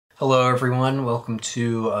Hello everyone, welcome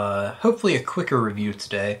to hopefully a quicker review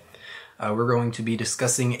today. We're going to be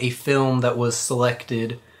discussing a film that was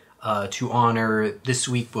selected to honor, this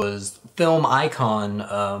week was film icon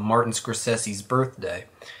Martin Scorsese's birthday.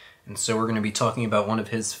 And so we're going to be talking about one of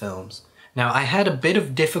his films. Now I had a bit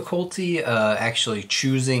of difficulty actually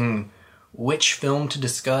choosing which film to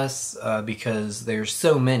discuss because there's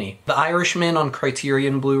so many. The Irishman on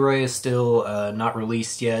Criterion Blu-ray is still not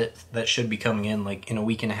released yet. That should be coming in like in a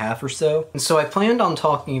week and a half or so. And so I planned on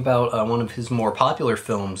talking about one of his more popular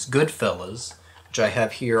films, Goodfellas, which I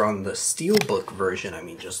have here on the Steelbook version. I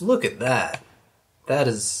mean, just look at that. That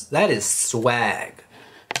is swag.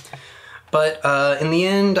 But in the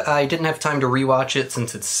end, I didn't have time to rewatch it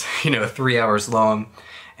since it's, 3 hours long.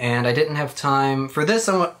 And I didn't have time for this.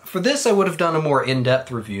 I would have done a more in-depth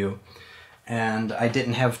review, and I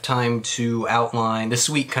didn't have time to outline. This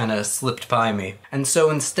week kind of slipped by me. And so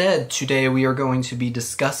instead, today we are going to be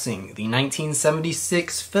discussing the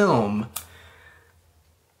 1976 film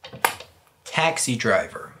Taxi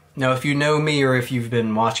Driver. Now, if you know me or if you've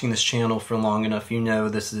been watching this channel for long enough, you know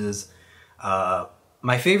this is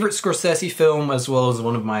my favorite Scorsese film as well as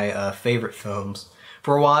one of my favorite films.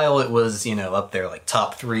 For a while it was, up there like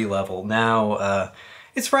top 3 level. Now,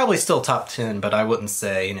 it's probably still top 10, but I wouldn't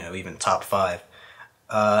say, even top 5.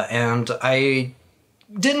 And I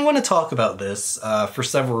didn't want to talk about this for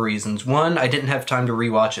several reasons. One, I didn't have time to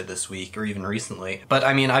rewatch it this week or even recently. But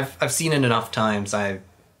I mean, I've seen it enough times. I'm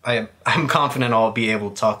confident I'll be able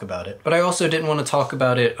to talk about it. But I also didn't want to talk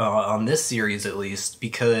about it on this series at least,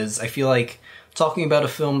 because I feel like talking about a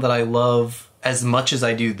film that I love as much as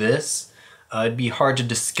I do this, it'd be hard to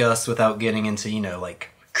discuss without getting into, like,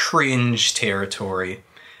 cringe territory.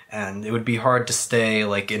 And it would be hard to stay,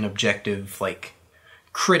 like, in objective, like,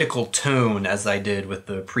 critical tone as I did with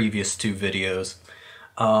the previous 2 videos.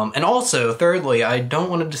 And also, thirdly, I don't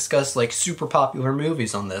want to discuss, like, super popular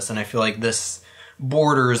movies on this, and I feel like this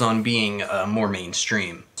borders on being more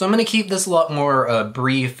mainstream. So I'm going to keep this a lot more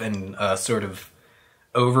brief and sort of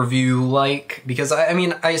overview-like, because I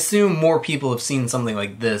mean, I assume more people have seen something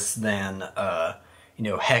like this than,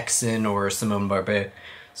 Hexen or Simone Barbet.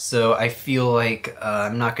 So I feel like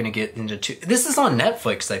I'm not going to get into this is on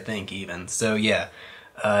Netflix, I think, even. So yeah,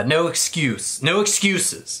 no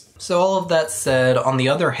excuses. So all of that said, on the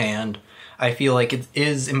other hand, I feel like it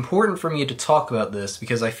is important for me to talk about this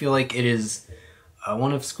because I feel like it is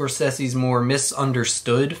one of Scorsese's more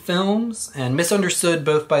misunderstood films, and misunderstood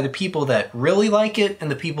both by the people that really like it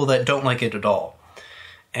and the people that don't like it at all.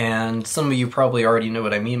 And some of you probably already know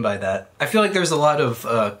what I mean by that. I feel like there's a lot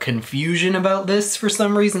of confusion about this for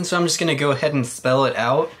some reason, so I'm just gonna go ahead and spell it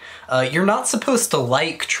out. You're not supposed to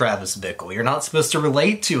like Travis Bickle. You're not supposed to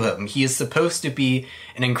relate to him. He is supposed to be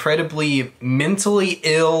an incredibly mentally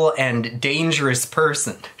ill and dangerous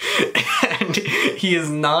person. And he is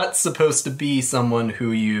not supposed to be someone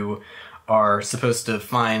who you are supposed to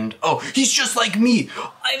find, oh, he's just like me.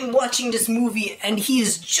 I'm watching this movie and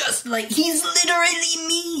he's literally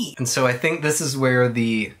me. And so I think this is where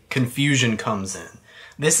the confusion comes in.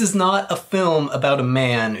 This is not a film about a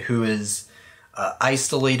man who is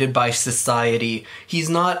isolated by society. He's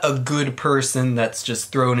not a good person that's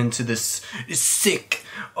just thrown into this sick,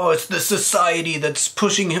 oh, it's the society that's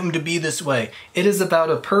pushing him to be this way. It is about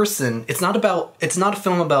a person. It's not a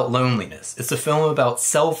film about loneliness. It's a film about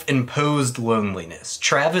self-imposed loneliness.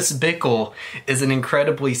 Travis Bickle is an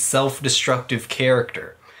incredibly self-destructive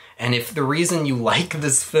character. And if the reason you like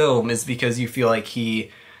this film is because you feel like he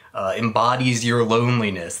embodies your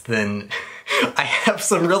loneliness, then I have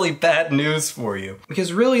some really bad news for you.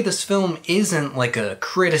 Because really this film isn't like a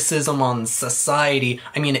criticism on society.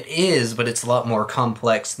 I mean, it is, but it's a lot more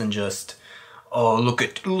complex than just, oh,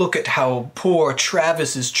 look at how poor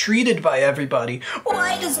Travis is treated by everybody.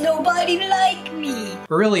 Why does nobody like me?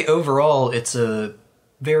 But really, overall, it's a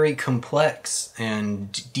very complex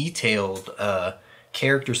and detailed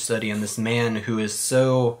character study on this man who is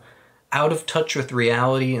so out of touch with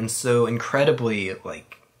reality and so incredibly,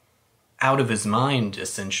 like, out of his mind,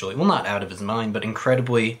 essentially. Well, not out of his mind, but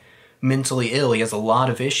incredibly mentally ill. He has a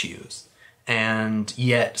lot of issues. And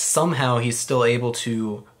yet, somehow, he's still able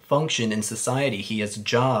to function in society. He has a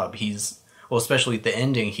job. Well, especially at the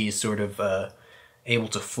ending, he's sort of able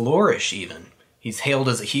to flourish, even. He's hailed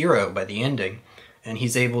as a hero by the ending. And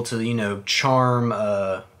he's able to, charm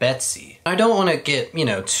Betsy. I don't want to get,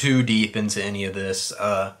 too deep into any of this,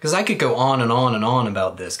 because I could go on and on and on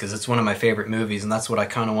about this, because it's one of my favorite movies, and that's what I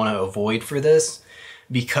kind of want to avoid for this,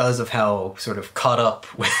 because of how sort of caught up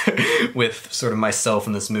with sort of myself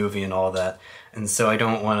in this movie and all that. And so I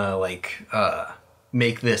don't want to, like,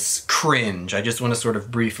 make this cringe. I just want to sort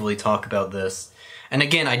of briefly talk about this. And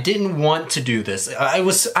again, I didn't want to do this. I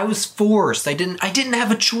was forced. I didn't have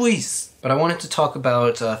a choice. But I wanted to talk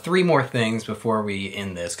about 3 more things before we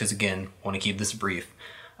end this, because again, I want to keep this brief.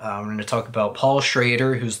 I'm going to talk about Paul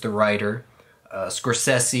Schrader, who's the writer,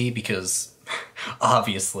 Scorsese, because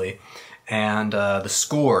obviously, and the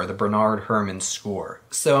score, the Bernard Herrmann score.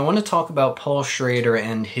 So I want to talk about Paul Schrader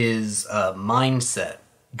and his mindset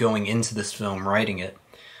going into this film, writing it,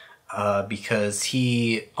 because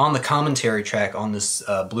he, on the commentary track on this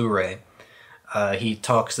Blu-ray, he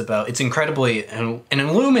talks about, it's incredibly an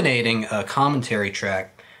illuminating commentary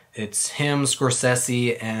track. It's him,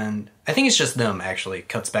 Scorsese, and I think it's just them, actually,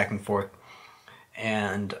 cuts back and forth.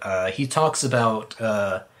 And he talks about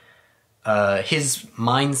his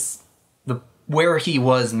mind's, where he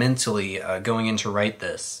was mentally going in to write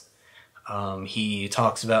this. He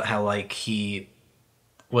talks about how, like, he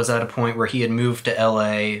was at a point where he had moved to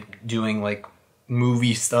LA doing, like,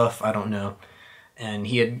 movie stuff, I don't know.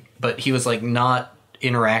 And but he was, like, not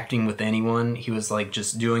interacting with anyone. He was, like,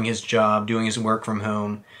 just doing his job, doing his work from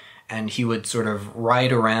home. And he would sort of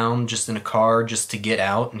ride around just in a car just to get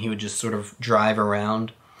out, and he would just sort of drive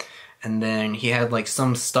around. And then he had, like,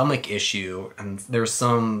 some stomach issue, and there's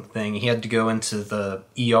something, he had to go into the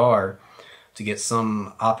ER to get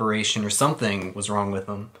some operation or something was wrong with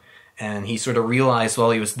him. And he sort of realized while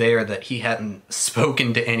he was there that he hadn't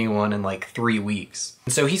spoken to anyone in, like, 3 weeks.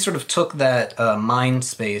 And so he sort of took that mind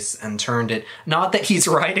space and turned it, not that he's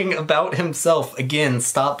writing about himself. Again,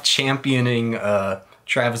 stop championing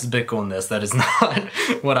Travis Bickle in this. That is not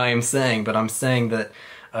what I am saying, but I'm saying that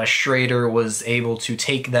Schrader was able to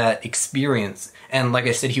take that experience, and like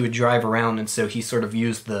I said, he would drive around, and so he sort of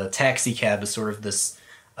used the taxi cab as sort of this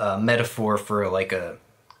metaphor for, like, I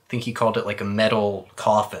think he called it like a metal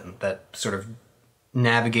coffin that sort of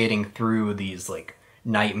navigating through these, like,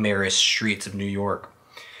 nightmarish streets of New York.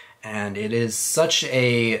 And it is such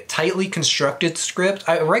a tightly constructed script.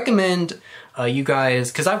 I recommend you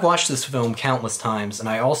guys, because I've watched this film countless times, and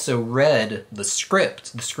I also read the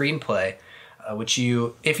script, the screenplay, which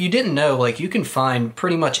if you didn't know, like, you can find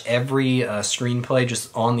pretty much every screenplay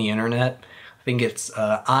just on the internet. I think it's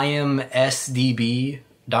imsdb.com,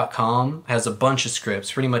 has a bunch of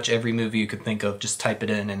scripts, pretty much every movie you could think of, just type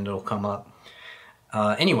it in and it'll come up.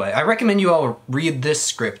 Anyway, I recommend you all read this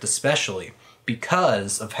script especially,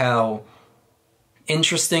 because of how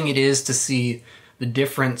interesting it is to see the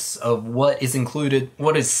difference of what is included,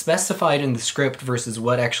 what is specified in the script versus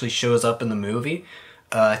what actually shows up in the movie.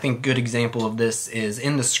 I think a good example of this is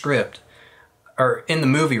in the script, or in the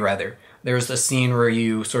movie rather, there's a scene where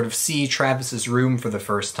you sort of see Travis's room for the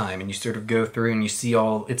first time, and you sort of go through and you see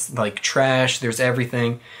all, it's like trash, there's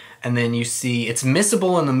everything, and then you see, it's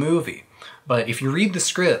missable in the movie. But if you read the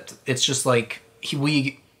script, it's just like,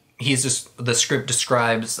 the script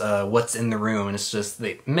describes what's in the room, and it's just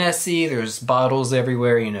messy, there's bottles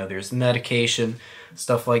everywhere, you know, there's medication,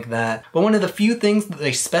 stuff like that. But one of the few things that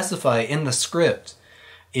they specify in the script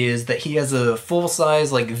is that he has a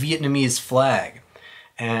full-size, like, Vietnamese flag.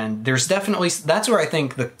 And there's definitely, that's where I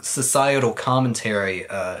think the societal commentary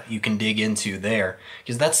you can dig into there,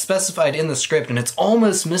 because that's specified in the script, and it's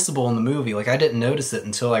almost missable in the movie. Like, I didn't notice it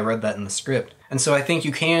until I read that in the script. And so I think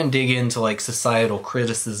you can dig into, like, societal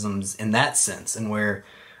criticisms in that sense, and where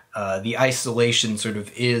the isolation sort of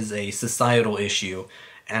is a societal issue,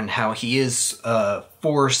 and how he is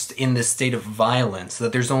forced in this state of violence,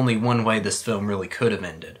 that there's only one way this film really could have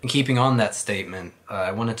ended. And keeping on that statement,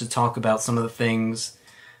 I wanted to talk about some of the things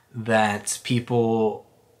that people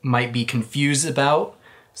might be confused about,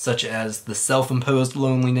 such as the self-imposed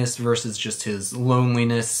loneliness versus just his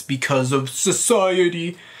loneliness because of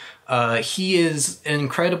society. He is an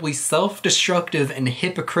incredibly self-destructive and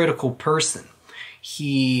hypocritical person.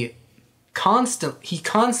 He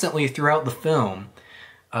constantly throughout the film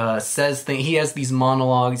says that he has these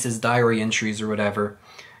monologues, his diary entries or whatever.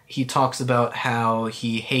 He talks about how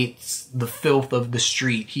he hates the filth of the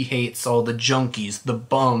street. He hates all the junkies, the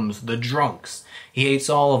bums, the drunks. He hates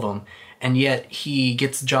all of them. And yet he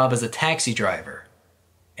gets a job as a taxi driver.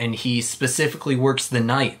 And he specifically works the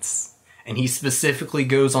nights. And he specifically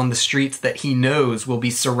goes on the streets that he knows will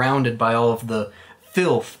be surrounded by all of the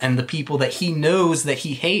filth and the people that he knows that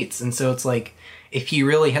he hates. And so it's like, if he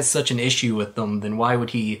really has such an issue with them, then why would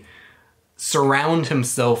he surround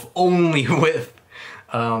himself only with,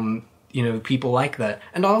 you know, people like that?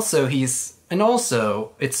 And also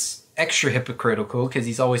it's extra hypocritical because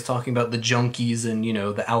he's always talking about the junkies and, you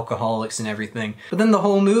know, the alcoholics and everything. But then the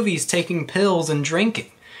whole movie's taking pills and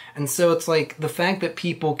drinking. And so it's like, the fact that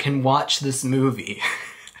people can watch this movie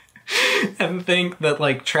and think that,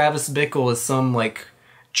 like, Travis Bickle is some, like,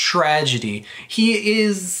 tragedy. He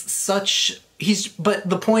is but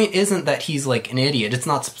the point isn't that he's like an idiot. It's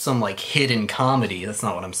not some like hidden comedy. That's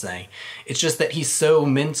not what I'm saying. It's just that he's so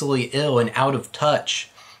mentally ill and out of touch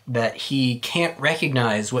that he can't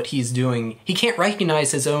recognize what he's doing. He can't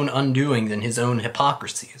recognize his own undoings and his own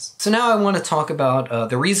hypocrisies. So now I want to talk about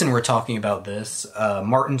the reason we're talking about this,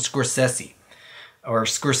 Martin Scorsese. Or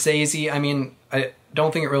Scorsese, I mean, I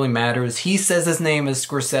don't think it really matters. He says his name is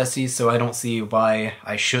Scorsese, so I don't see why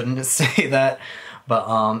I shouldn't say that. But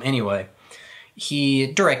anyway, he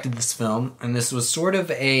directed this film, and this was sort of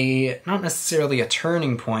not necessarily a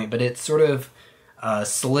turning point, but it sort of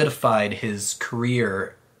solidified his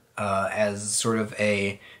career as sort of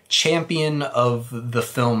a champion of the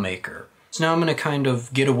filmmaker. So now I'm going to kind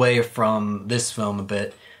of get away from this film a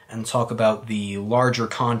bit and talk about the larger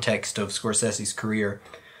context of Scorsese's career.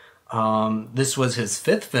 This was his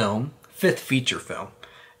fifth feature film.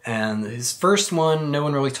 And his first one, no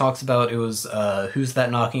one really talks about. It was Who's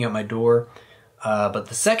That Knocking at My Door? But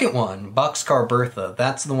the second one, Boxcar Bertha,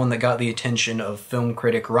 that's the one that got the attention of film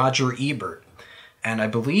critic Roger Ebert. And I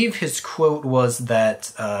believe his quote was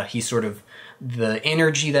that the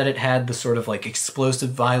energy that it had, the sort of like explosive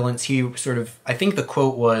violence, I think the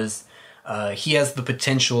quote was, he has the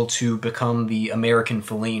potential to become the American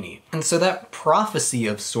Fellini. And so that prophecy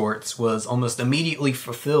of sorts was almost immediately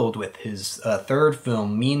fulfilled with his third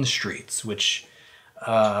film, Mean Streets, which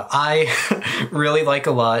I really like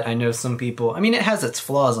a lot. I know some people, I mean, it has its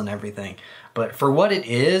flaws and everything, but for what it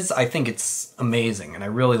is, I think it's amazing, and I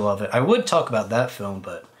really love it. I would talk about that film,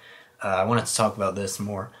 but I wanted to talk about this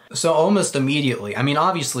more. So almost immediately, I mean,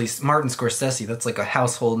 obviously, Martin Scorsese, that's like a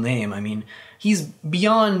household name. I mean,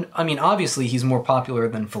 obviously he's more popular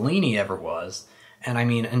than Fellini ever was. And I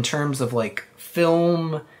mean, in terms of like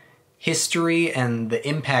film history and the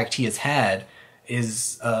impact he has had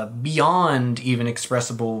is beyond even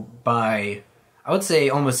expressible by, I would say,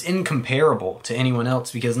 almost incomparable to anyone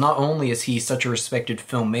else, because not only is he such a respected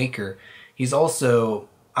filmmaker, he's also,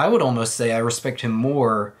 I would almost say I respect him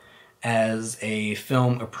more as a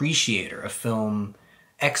film appreciator, a film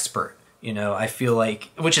expert. You know, I feel like,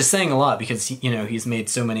 which is saying a lot because, he's made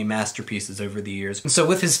so many masterpieces over the years. And so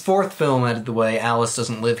with his fourth film out of the way, Alice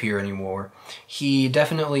Doesn't Live Here Anymore, he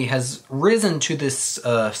definitely has risen to this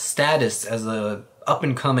status as a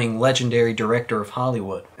up-and-coming legendary director of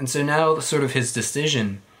Hollywood. And so now sort of his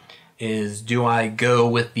decision is, do I go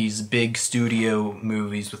with these big studio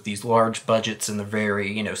movies with these large budgets and the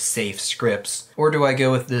very, safe scripts? Or do I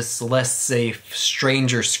go with this less safe,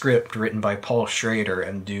 stranger script written by Paul Schrader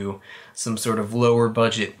and do some sort of lower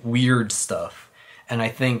budget, weird stuff? And I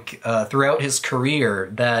think throughout his career,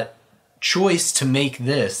 that choice to make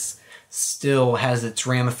this still has its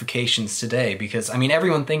ramifications today, because, I mean,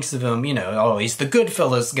 everyone thinks of him, oh, he's the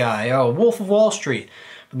Goodfellas guy, oh, Wolf of Wall Street.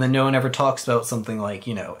 But then no one ever talks about something like,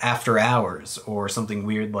 After Hours, or something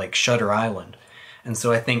weird like Shutter Island. And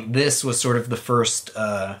so I think this was sort of the first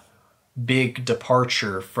big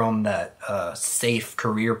departure from that safe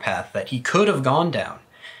career path that he could have gone down.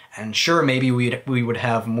 And sure, maybe we would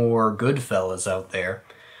have more Goodfellas out there,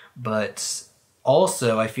 but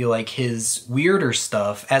also I feel like his weirder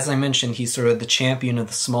stuff, as I mentioned, he's sort of the champion of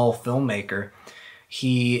the small filmmaker.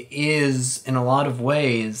 He is, in a lot of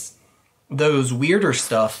ways, those weirder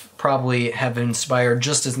stuff probably have inspired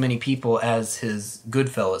just as many people as his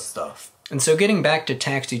Goodfellas stuff. And so getting back to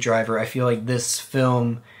Taxi Driver, I feel like this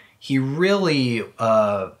film, he really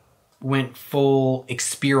went full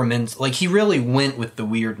experiment. Like, he really went with the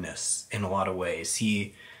weirdness in a lot of ways.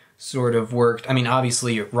 He sort of worked, I mean,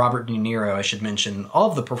 obviously Robert De Niro, I should mention, all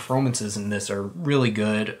of the performances in this are really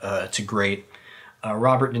good to great.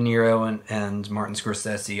 Robert De Niro and Martin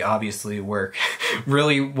Scorsese obviously work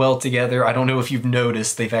really well together. I don't know if you've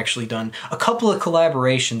noticed, they've actually done a couple of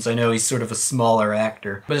collaborations. I know he's sort of a smaller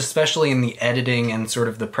actor, but especially in the editing and sort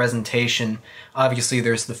of the presentation, obviously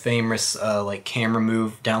there's the famous like camera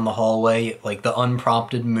move down the hallway, like the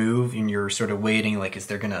unprompted move, and you're sort of waiting, like, is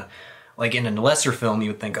there gonna, like in a lesser film you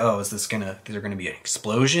would think, oh, is there gonna be an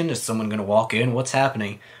explosion? Is someone gonna walk in? What's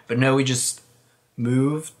happening? But no, he just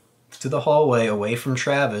moved to the hallway away from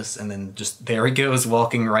Travis, and then just there he goes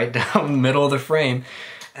walking right down the middle of the frame.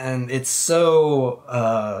 And it's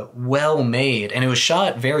so well made, and it was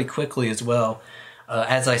shot very quickly as well.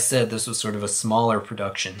 As I said, this was sort of a smaller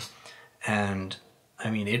production, and I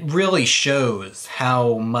mean, it really shows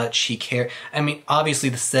how much he cared. I mean, obviously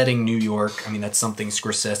the setting, New York, I mean, that's something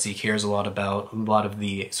Scorsese cares a lot about, a lot of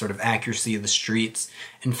the sort of accuracy of the streets.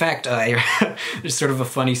 In fact, there's sort of a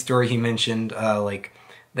funny story he mentioned, like,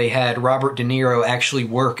 they had Robert De Niro actually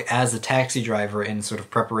work as a taxi driver in sort of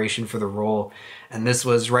preparation for the role. And this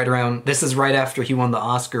is right after he won the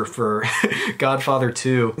Oscar for Godfather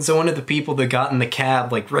 2. So one of the people that got in the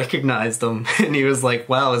cab, like, recognized him, and he was like,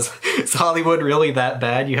 wow, is Hollywood really that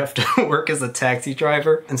bad? You have to work as a taxi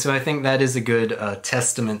driver? And so I think that is a good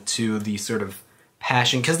testament to the sort of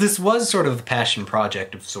passion, because this was sort of a passion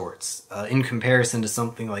project of sorts, in comparison to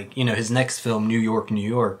something like, you know, his next film, New York, New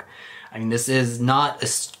York. I mean, this is not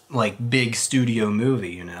a, like, big studio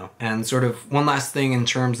movie, you know? And sort of one last thing in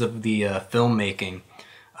terms of the filmmaking.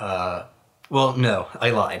 Well, no, I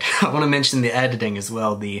lied. I want to mention the editing as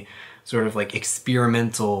well, the sort of, like,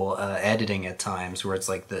 experimental editing at times, where it's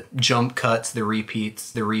like the jump cuts, the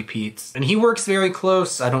repeats. And he works very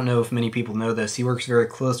close, I don't know if many people know this, he works very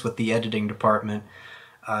close with the editing department.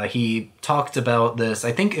 He talked about this,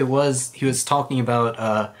 I think he was talking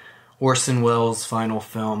about Orson Welles' final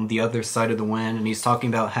film, The Other Side of the Wind, and he's talking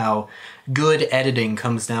about how good editing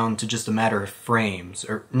comes down to just a matter of frames,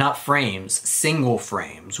 or not frames, single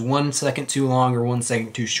frames. 1 second too long or 1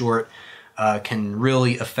 second too short can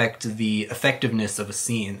really affect the effectiveness of a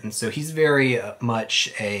scene. And so he's very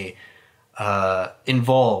much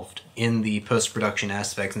involved in the post-production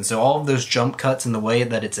aspects. And so all of those jump cuts and the way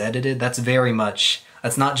that it's edited, that's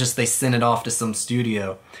not just they send it off to some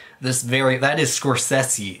studio. That is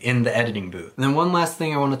Scorsese in the editing booth. And then one last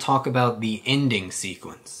thing I want to talk about, the ending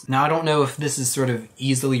sequence. Now, I don't know if this is sort of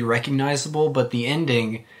easily recognizable, but the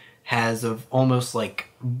ending has almost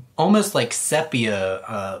like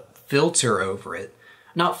sepia filter over it.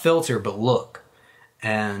 Not filter, but look.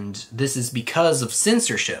 And this is because of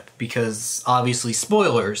censorship, because obviously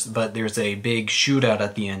spoilers, but there's a big shootout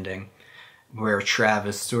at the ending where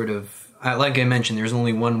Travis sort of, like I mentioned, there's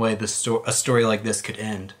only one way a story like this could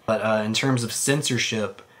end. But in terms of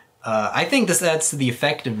censorship, I think this adds to the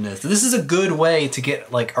effectiveness. This is a good way to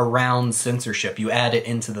get, like, around censorship. You add it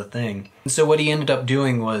into the thing. And so what he ended up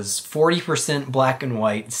doing was 40% black and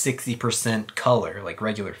white, 60% color, like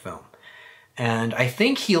regular film. And I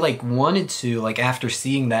think he, like, wanted to, like, after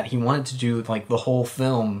seeing that, he wanted to do, like, the whole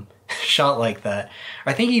film shot like that.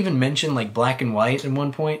 I think he even mentioned, like, black and white at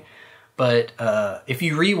one point. But if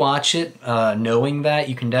you rewatch it, knowing that,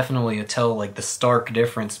 you can definitely tell, like, the stark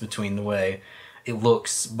difference between the way it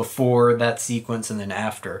looks before that sequence and then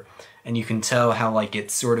after. And you can tell how, like,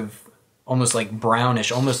 it's sort of almost like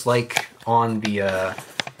brownish, almost like on the,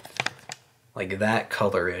 like that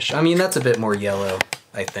color-ish. I mean, that's a bit more yellow,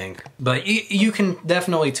 I think. But you can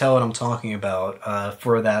definitely tell what I'm talking about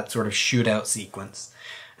for that sort of shootout sequence.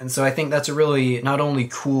 And so I think that's a really, not only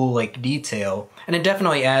cool, like, detail, and it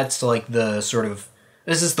definitely adds to, like, the sort of,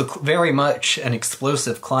 this is very much an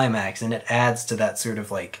explosive climax, and it adds to that sort of,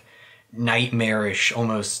 like, nightmarish,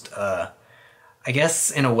 almost, I guess,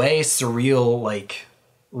 in a way, surreal, like,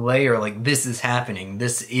 layer, like, this is happening,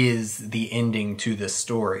 this is the ending to this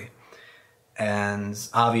story. And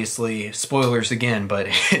obviously, spoilers again, but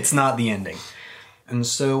it's not the ending. And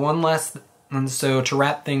so to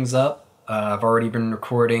wrap things up, I've already been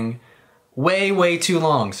recording way too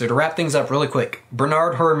long. So to wrap things up really quick,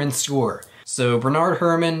 Bernard Herrmann's score. So Bernard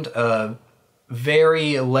Herrmann,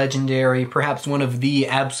 very legendary, perhaps one of the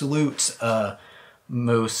absolute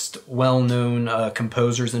most well-known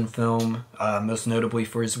composers in film, most notably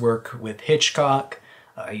for his work with Hitchcock.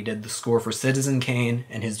 He did the score for Citizen Kane,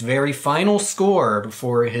 and his very final score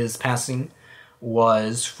before his passing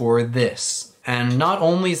was for this. And not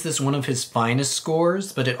only is this one of his finest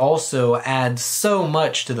scores, but it also adds so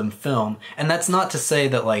much to the film. And that's not to say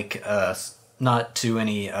that, like, not to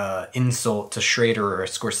any insult to Schrader or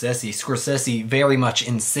Scorsese. Scorsese very much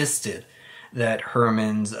insisted that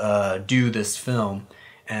Herrmann's do this film.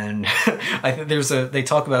 And I think they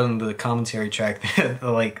talk about in the commentary track that,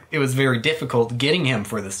 like, it was very difficult getting him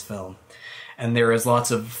for this film. And there is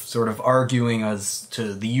lots of sort of arguing as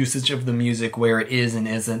to the usage of the music, where it is and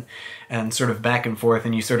isn't, and sort of back and forth,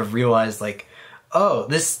 and you sort of realize, like, oh,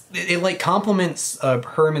 it like complements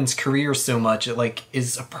Herrmann's career so much. It, like,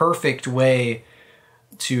 is a perfect way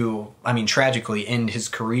to, I mean, tragically end his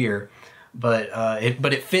career, but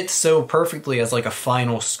it fits so perfectly as, like, a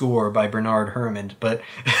final score by Bernard Herrmann. But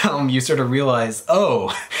you sort of realize,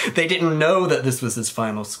 oh, they didn't know that this was his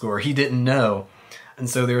final score. He didn't know. And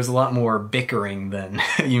so there's a lot more bickering than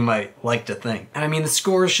you might like to think. And I mean, the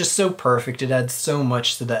score is just so perfect. It adds so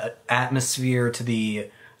much to the atmosphere, to the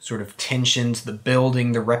sort of tension, to the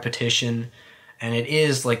building, the repetition. And it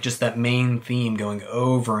is like just that main theme going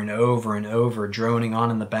over and over and over, droning on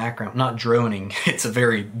in the background. Not droning, it's a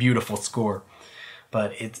very beautiful score.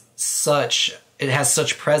 But it has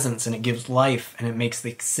such presence, and it gives life, and it makes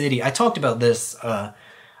the city. I talked about this,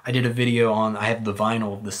 I did a video on, I have the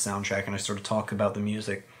vinyl of this soundtrack and I sort of talk about the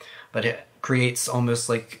music, but it creates almost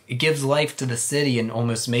like, it gives life to the city and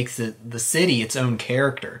almost makes the city its own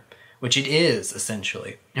character, which it is,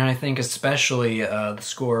 essentially. And I think especially the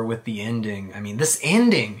score with the ending, I mean, this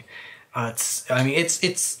ending, it's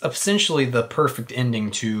essentially the perfect ending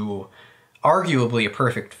to arguably a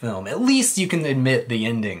perfect film. At least you can admit the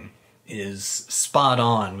ending is spot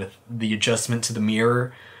on with the adjustment to the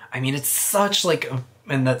mirror. I mean, it's such like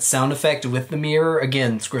and that sound effect with the mirror,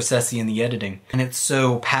 again, Scorsese in the editing. And it's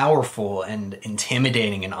so powerful and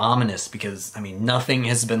intimidating and ominous because, I mean, nothing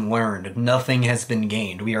has been learned, nothing has been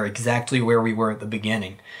gained. We are exactly where we were at the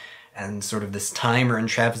beginning. And sort of this timer in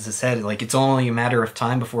Travis's head, like, it's only a matter of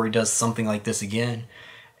time before he does something like this again.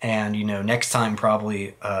 And, you know, next time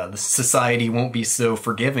probably the society won't be so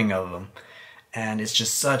forgiving of him. And it's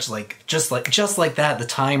just such like, just like that, the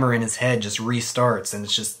timer in his head just restarts and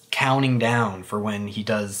it's just counting down for when he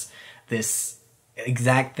does this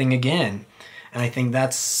exact thing again. And I think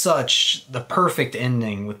that's such the perfect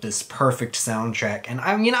ending with this perfect soundtrack. And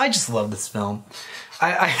I mean, I just love this film.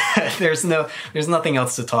 There's nothing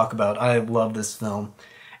else to talk about. I love this film.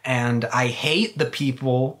 And I hate the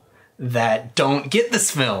people that don't get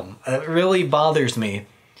this film. It really bothers me.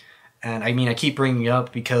 And I mean, I keep bringing it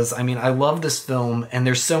up because, I mean, I love this film and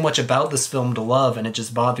there's so much about this film to love, and it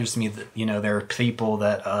just bothers me that, you know, there are people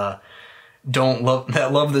that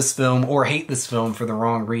love this film or hate this film for the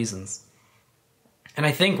wrong reasons. And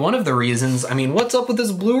I think one of the reasons, I mean, what's up with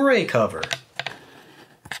this Blu-ray cover?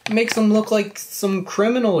 It makes him look like some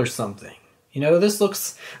criminal or something. You know, this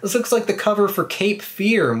looks like the cover for Cape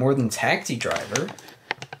Fear more than Taxi Driver.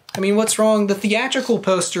 I mean, what's wrong? The theatrical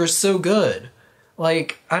poster is so good.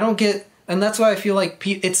 Like, I don't get, and that's why I feel like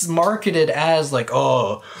it's marketed as like,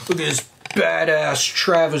 oh, look at this badass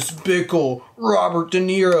Travis Bickle, Robert De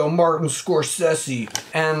Niro, Martin Scorsese.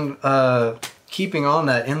 And keeping on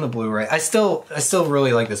that in the Blu-ray, I still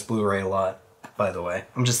really like this Blu-ray a lot, by the way.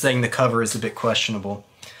 I'm just saying the cover is a bit questionable.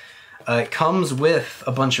 It comes with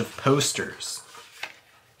a bunch of posters,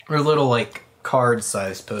 or little like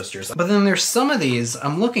card-sized posters. But then there's some of these,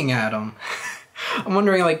 I'm looking at them, I'm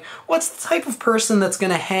wondering, like, what's the type of person that's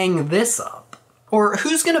gonna hang this up? Or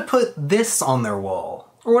who's gonna put this on their wall?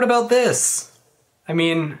 Or what about this? I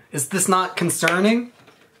mean, is this not concerning?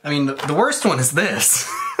 I mean, the worst one is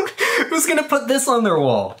this. Who's gonna put this on their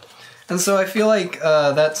wall? And so I feel like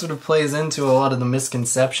that sort of plays into a lot of the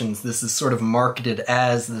misconceptions. This is sort of marketed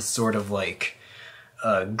as this sort of, like,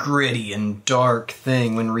 gritty and dark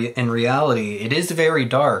thing, when in reality, it is very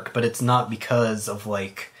dark, but it's not because of,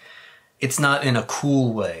 like, it's not in a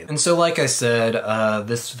cool way. And so, like I said,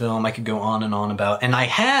 this film I could go on and on about, and I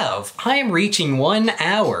am reaching 1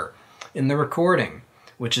 hour in the recording,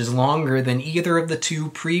 which is longer than either of the 2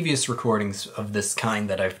 previous recordings of this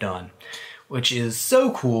kind that I've done, which is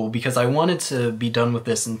so cool because I wanted to be done with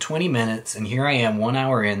this in 20 minutes, and here I am 1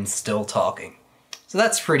 hour in, still talking. So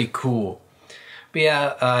that's pretty cool. But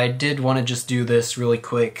yeah, I did want to just do this really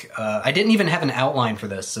quick. I didn't even have an outline for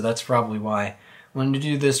this, so that's probably why. I wanted to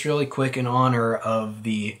do this really quick in honor of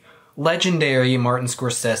the legendary Martin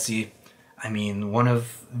Scorsese. I mean, one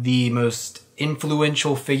of the most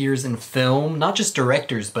influential figures in film, not just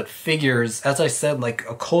directors, but figures, as I said, like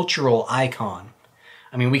a cultural icon.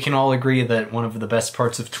 I mean, we can all agree that one of the best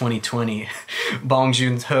parts of 2020, Bong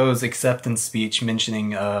Joon-ho's acceptance speech mentioning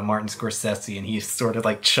Martin Scorsese, and he's sort of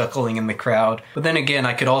like chuckling in the crowd. But then again,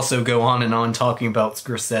 I could also go on and on talking about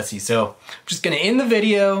Scorsese, so I'm just gonna end the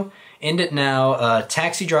video. End it now.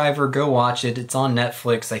 Taxi Driver, go watch it. It's on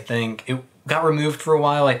Netflix, I think. It got removed for a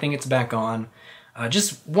while. I think it's back on.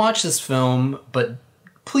 Just watch this film, but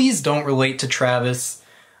please don't relate to Travis.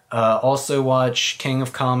 Also watch King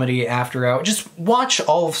of Comedy, After Hours. Just watch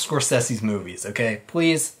all of Scorsese's movies, okay?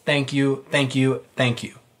 Please, thank you, thank you, thank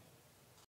you.